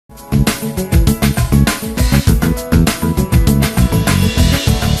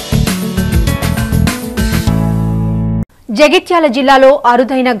జగిత్యాల జిల్లాలో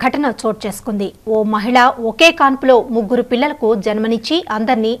అరుదైన ఘటన చోటు చేసుకుంది. ఓ మహిళ ఒకే కాన్పులో 3 పిల్లలకు జన్మనిచ్చి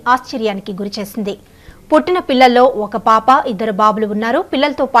అందర్నీ ఆశ్చర్యానికి గురిచేసింది. పుట్టిన పిల్లల్లో ఒక పాప, 2 బాబులు ఉన్నారు.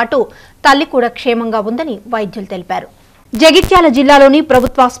 పిల్లలతో పాటు తల్లి కూడా క్షేమంగా ఉందని వైద్యులు తెలిపారు. జగిత్యాల జిల్లాలోని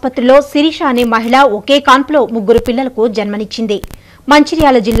ప్రభుత్వాసుపత్రిలో శిరీష అనే మహిళ ఒకే కాన్పులో 3 పిల్లలకు జన్మనిచ్చింది.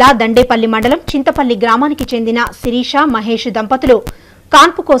 మంచిర్యాల జిల్లా దండేపల్లి మండలం చింతపల్లి గ్రామానికి చెందిన శిరీష, మహేష్ దంపతులు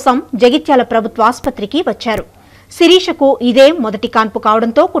కాన్పు కోసం జగిత్యాల ప్రభుత్వాసుపత్రికి వచ్చారు. శిరీషకు ఇదే మొదటి కాన్పు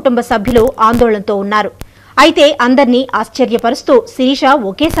కావడంతో కుటుంబ సభ్యులు ఆందోళనతో ఉన్నారు. అయితే అందర్నీ ఆశ్చర్యపరుస్తూ శిరీష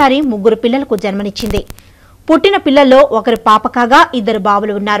ఒకేసారి 3 పిల్లలకు జన్మనిచ్చింది. పుట్టిన పిల్లల్లో ఒకరు పాప కాగా 2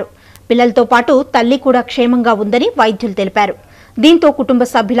 బాబులు ఉన్నారు. పిల్లలతో పాటు తల్లి కూడా క్షేమంగా ఉందని వైద్యులు తెలిపారు. దీంతో కుటుంబ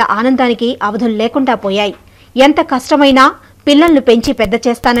సభ్యుల ఆనందానికి అవధులు లేకుండా పోయాయి. ఎంత కష్టమైనా పిల్లలను పెంచి పెద్ద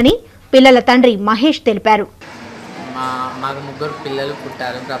చేస్తానని పిల్లల తండ్రి మహేష్ తెలిపారు. మాకు 3 పిల్లలు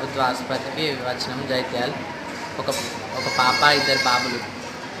పుట్టారు. ప్రభుత్వ ఆసుపత్రికి వచ్చినాం జైత్యాల్. ఒక పాప, 2 బాబులు.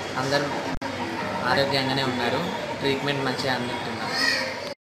 అందరూ ఆరోగ్యంగానే ఉన్నారు. ట్రీట్మెంట్ మంచిగా అందుతున్నారు.